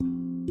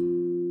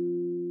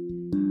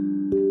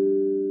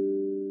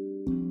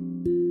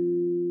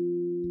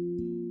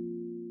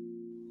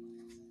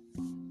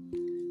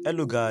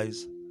Hello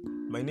guys,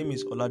 my name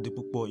is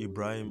Oladipupo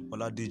Ibrahim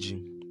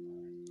Oladeji,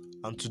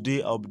 and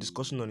today I'll be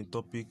discussing on the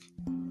topic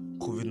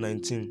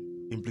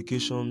COVID-19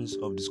 implications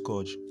of the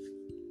scourge.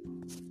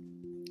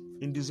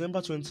 In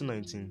December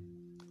 2019,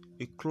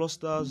 a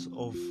clusters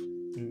of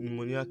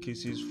pneumonia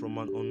cases from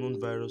an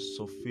unknown virus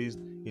surfaced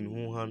in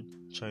Wuhan,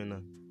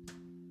 China.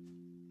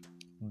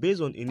 Based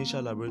on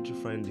initial laboratory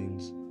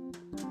findings,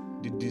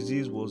 the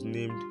disease was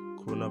named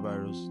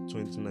coronavirus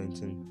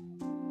 2019.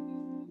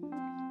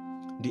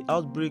 The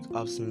outbreak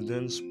has since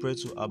then spread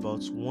to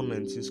about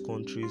 196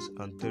 countries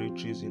and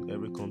territories in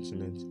every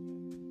continent.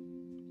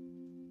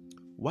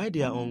 While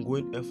there are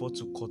ongoing efforts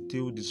to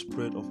curtail the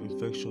spread of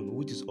infection,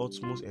 which is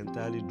almost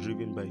entirely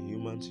driven by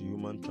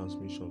human-to-human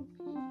transmission,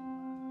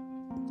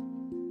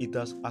 it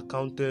has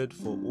accounted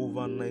for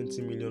over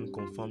 90 million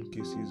confirmed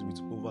cases with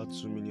over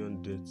 2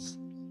 million deaths.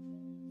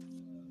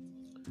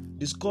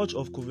 The scourge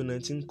of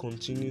COVID-19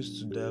 continues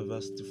to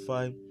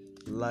devastate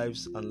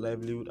lives and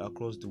livelihood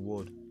across the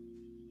world.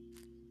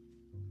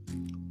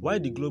 While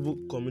the global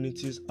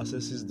community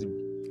assesses the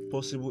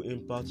possible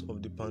impact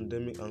of the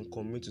pandemic and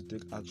commits to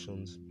take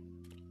actions,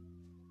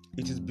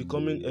 it is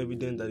becoming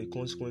evident that the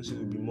consequences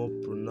will be more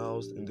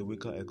pronounced in the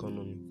weaker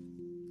economy.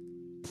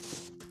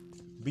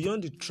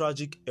 Beyond the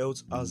tragic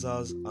health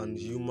hazards and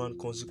human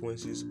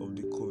consequences of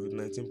the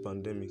COVID-19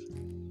 pandemic,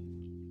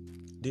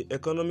 the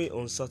economic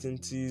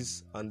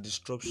uncertainties and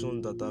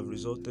disruptions that have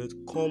resulted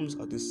comes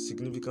at a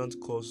significant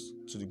cost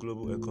to the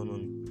global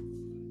economy.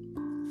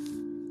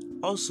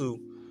 Also,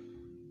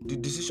 the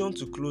decision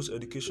to close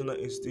educational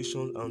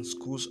institutions and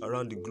schools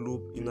around the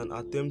globe in an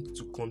attempt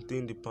to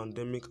contain the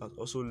pandemic has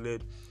also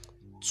led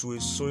to a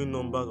soaring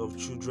number of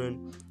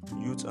children,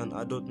 youth, and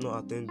adults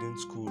not attending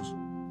schools.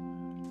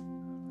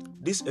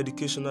 These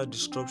educational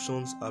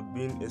disruptions are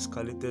being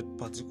escalated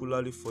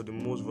particularly for the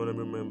most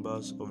vulnerable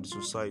members of the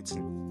society.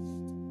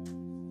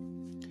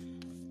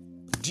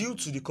 Due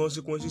to the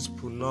consequences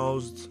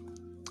pronounced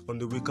on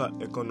the weaker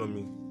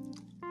economy,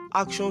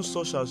 actions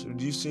such as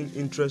reducing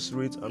interest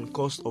rates and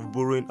cost of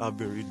borrowing have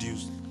been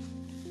reduced.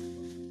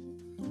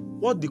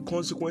 What the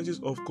consequences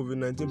of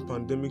COVID-19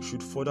 pandemic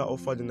should further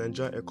offer the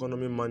Nigerian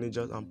economy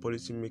managers and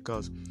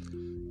policymakers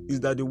is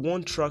that the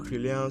one-track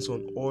reliance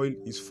on oil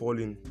is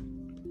falling.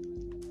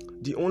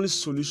 The only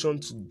solution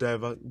is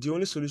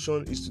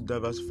to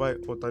diversify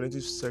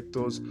alternative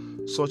sectors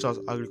such as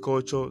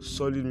agriculture,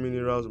 solid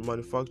minerals,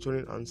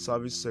 manufacturing, and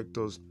service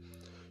sectors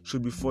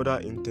should be further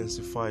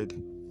intensified.